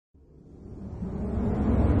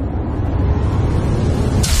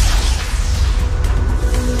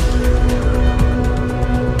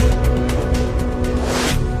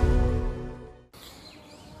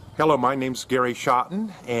Hello, my name's Gary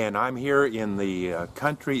Schotten, and I'm here in the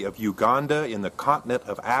country of Uganda, in the continent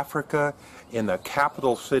of Africa, in the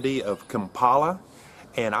capital city of Kampala.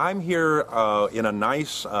 And I'm here in a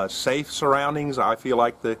nice, safe surroundings. I feel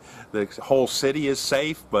like the whole city is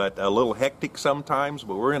safe, but a little hectic sometimes.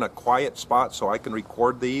 But we're in a quiet spot so I can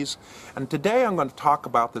record these. And today I'm going to talk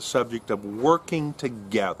about the subject of working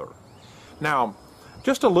together. Now,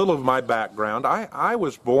 just a little of my background. I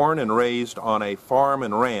was born and raised on a farm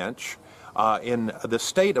and ranch in the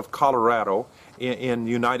state of Colorado in the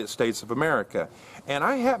United States of America. And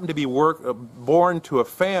I happened to be born to a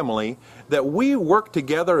family that we worked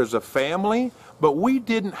together as a family, but we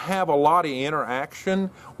didn't have a lot of interaction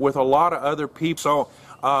with a lot of other people. So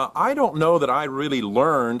I don't know that I really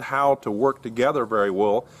learned how to work together very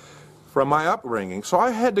well from my upbringing. So I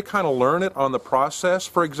had to kind of learn it on the process.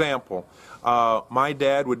 For example, my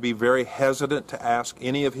dad would be very hesitant to ask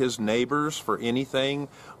any of his neighbors for anything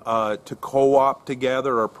to co-op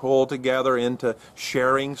together or pull together into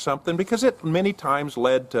sharing something, because it many times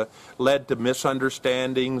led to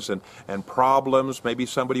misunderstandings and problems. Maybe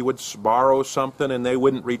somebody would borrow something and they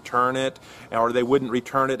wouldn't return it, or they wouldn't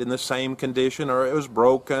return it in the same condition, or it was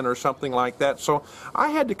broken or something like that. So I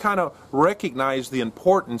had to kind of recognize the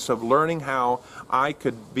importance of learning how I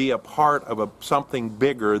could be a part of something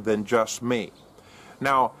bigger than just me.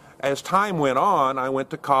 Now, as time went on, I went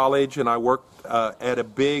to college and I worked at a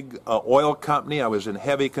big oil company. I was in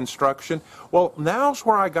heavy construction. Well, now's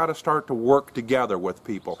where I got to start to work together with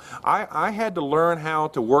people. I had to learn how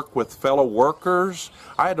to work with fellow workers.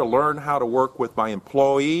 I had to learn how to work with my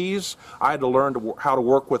employees. I had to learn how to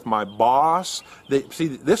work with my boss. See,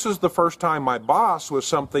 this is the first time my boss was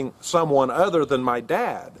someone other than my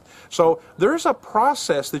dad. So there's a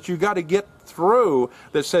process that you got to get through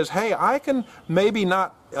that says, hey, I can maybe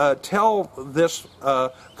not tell this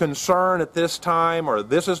concern at this time, or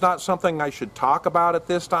this is not something I should talk about at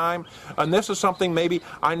this time, and this is something maybe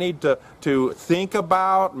I need to think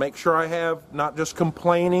about, make sure I have not just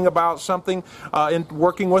complaining about something in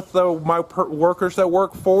working with my workers that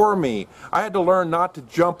work for me. I had to learn not to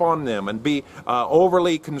jump on them and be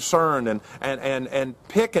overly concerned and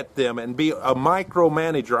pick at them and be a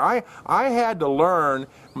micromanager. I had to learn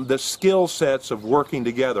the skill sets of working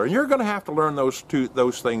together, and you're going to have to learn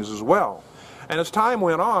those things as well. And as time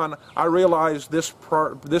went on, I realized this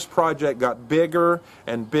project got bigger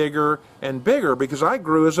and bigger and bigger because I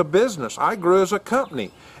grew as a business. I grew as a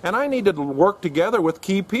company. And I needed to work together with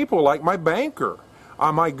key people like my banker.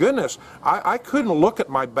 My goodness, I couldn't look at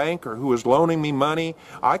my banker who was loaning me money.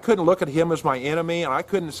 I couldn't look at him as my enemy, and I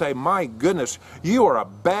couldn't say, my goodness, you are a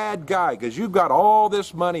bad guy because you've got all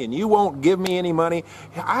this money and you won't give me any money.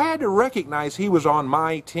 I had to recognize he was on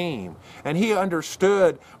my team, and he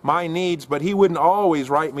understood my needs, but he wouldn't always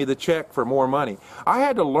write me the check for more money. I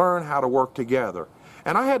had to learn how to work together,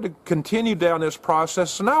 and I had to continue down this process,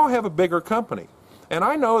 so now I have a bigger company. And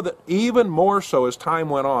I know that even more so as time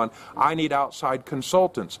went on, I need outside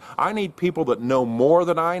consultants. I need people that know more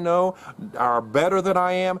than I know, are better than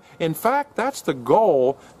I am. In fact, that's the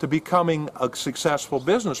goal to becoming a successful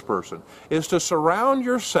business person, is to surround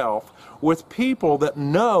yourself with people that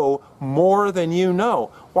know more than you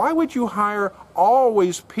know. Why would you hire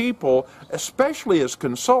always people, especially as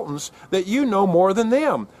consultants, that you know more than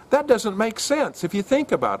them? That doesn't make sense if you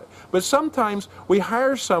think about it. But sometimes we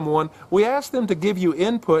hire someone, we ask them to give you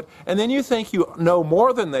input, and then you think you know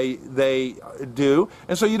more than they do,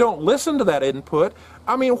 and so you don't listen to that input.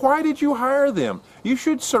 I mean, why did you hire them? You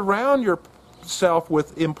should surround yourself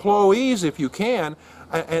with employees, if you can,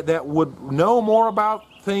 that would know more about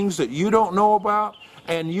things that you don't know about,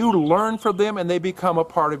 and you learn from them and they become a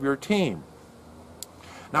part of your team.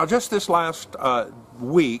 Now, just this last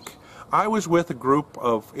week, I was with a group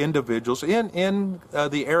of individuals in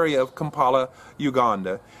the area of Kampala,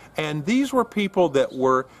 Uganda, and these were people that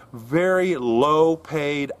were very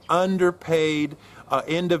low-paid, underpaid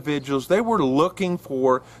individuals. They were looking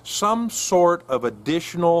for some sort of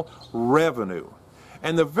additional revenue.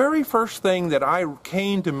 And the very first thing that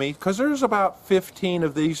came to me, because there's about 15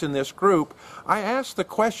 of these in this group, I asked the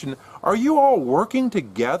question, are you all working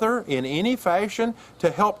together in any fashion to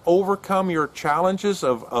help overcome your challenges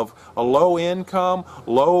of a low income,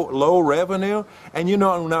 low revenue? And you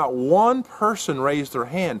know, not one person raised their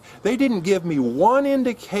hand. They didn't give me one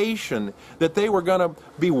indication that they were going to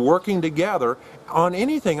be working together on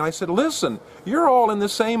anything. And I said, listen, you're all in the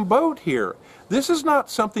same boat here. This is not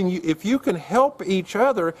something, if you can help each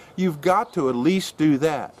other, you've got to at least do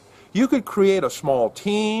that. You could create a small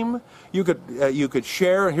team. You could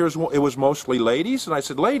share. And it was mostly ladies, and I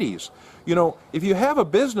said, ladies, you know, if you have a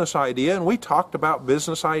business idea, and we talked about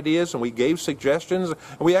business ideas, and we gave suggestions,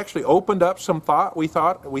 and we actually opened up some thought. We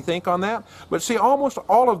think on that. But see, almost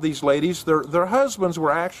all of these ladies, their husbands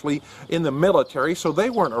were actually in the military, so they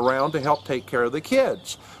weren't around to help take care of the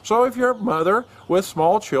kids. So if you're a mother with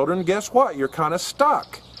small children, guess what? You're kind of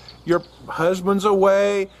stuck. Your husband's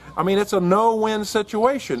away. I mean, it's a no-win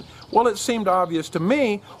situation. Well, it seemed obvious to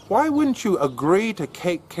me, why wouldn't you agree to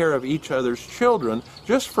take care of each other's children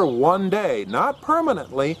just for one day? Not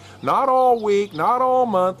permanently, not all week, not all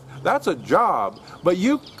month. That's a job. But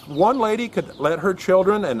one lady could let her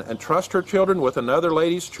children and trust her children with another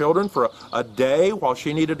lady's children for a day while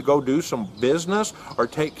she needed to go do some business or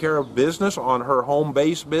take care of business on her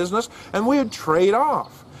home-based business, and we would trade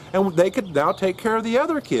off. And they could now take care of the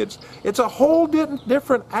other kids. It's a whole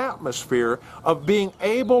different atmosphere of being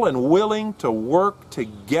able and willing to work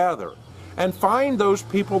together and find those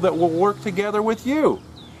people that will work together with you.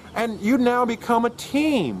 And you now become a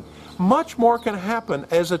team. Much more can happen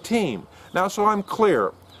as a team. Now, so I'm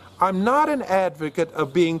clear. I'm not an advocate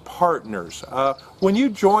of being partners. When you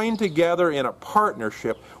join together in a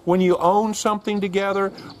partnership, when you own something together,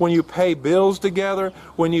 when you pay bills together,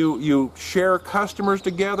 when you share customers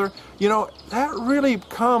together, you know, that really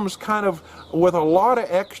comes kind of with a lot of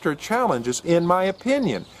extra challenges, in my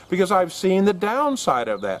opinion, because I've seen the downside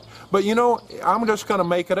of that. But you know, I'm just going to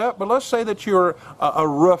make it up, but let's say that you're a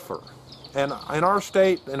roofer. And in our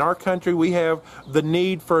state, in our country, we have the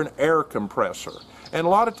need for an air compressor. And a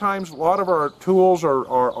lot of times, a lot of our tools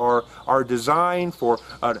are designed for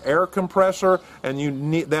an air compressor, and you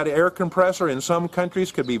need that air compressor in some countries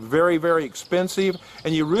could be very, very expensive,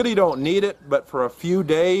 and you really don't need it but for a few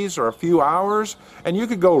days or a few hours, and you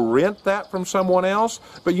could go rent that from someone else.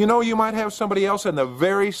 But you know, you might have somebody else in the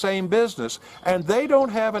very same business, and they don't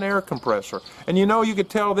have an air compressor. And you know, you could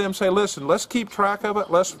tell them, say, listen, let's keep track of it,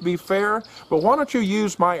 let's be fair, but why don't you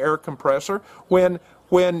use my air compressor when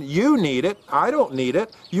you need it? I don't need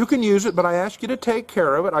it. You can use it, but I ask you to take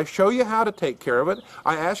care of it. I show you how to take care of it.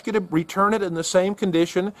 I ask you to return it in the same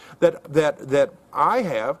condition that I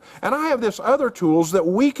have. And I have this other tools that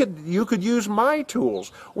you could use my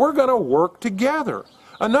tools. We're going to work together.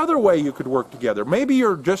 Another way you could work together, maybe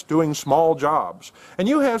you're just doing small jobs, and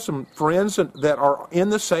you have some friends that are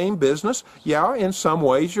in the same business. Yeah, in some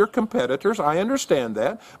ways you're competitors, I understand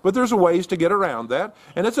that, but there's ways to get around that,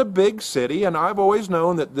 and it's a big city, and I've always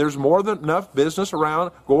known that there's more than enough business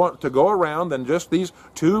around to go around than just these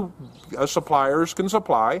two suppliers can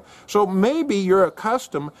supply. So maybe you're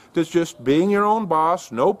accustomed to just being your own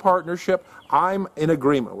boss, no partnership. I'm in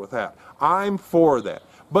agreement with that. I'm for that.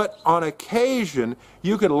 But on occasion,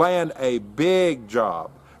 you could land a big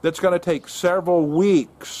job that's going to take several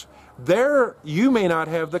weeks. There, you may not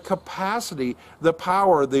have the capacity, the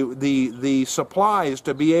power, the supplies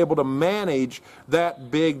to be able to manage that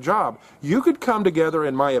big job. You could come together,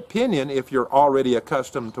 in my opinion, if you're already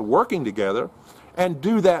accustomed to working together, and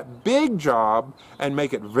do that big job and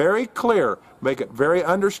make it very clear, make it very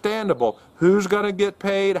understandable who's going to get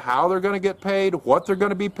paid, how they're going to get paid, what they're going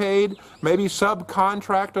to be paid, maybe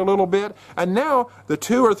subcontract a little bit, and now the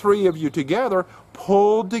 2 or 3 of you together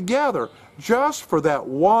pulled together just for that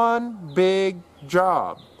one big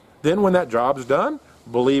job. Then when that job's done,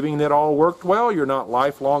 believing that all worked well, you're not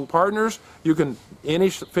lifelong partners, you can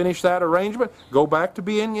finish that arrangement, go back to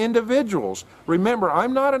being individuals. Remember,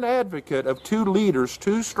 I'm not an advocate of 2 leaders,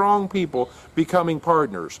 2 strong people becoming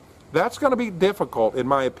partners. That's going to be difficult, in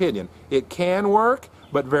my opinion. It can work,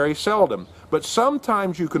 but very seldom. But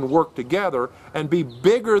sometimes you can work together and be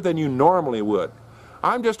bigger than you normally would.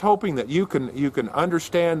 I'm just hoping that you can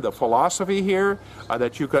understand the philosophy here,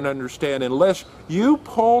 that you can understand, unless you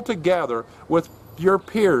pull together with your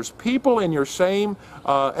peers, people in your same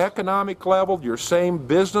economic level, your same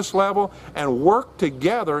business level, and work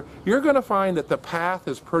together, you're going to find that the path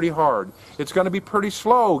is pretty hard. It's going to be pretty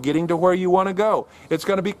slow getting to where you want to go. It's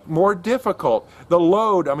going to be more difficult. The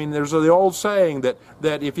load, I mean, there's the old saying that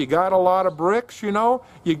if you got a lot of bricks, you know,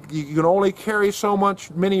 you can only carry so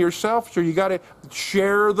many yourself, so you got to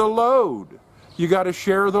share the load. You got to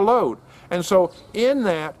share the load. And so in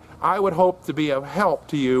that, I would hope to be of help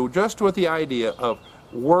to you just with the idea of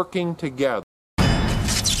working together.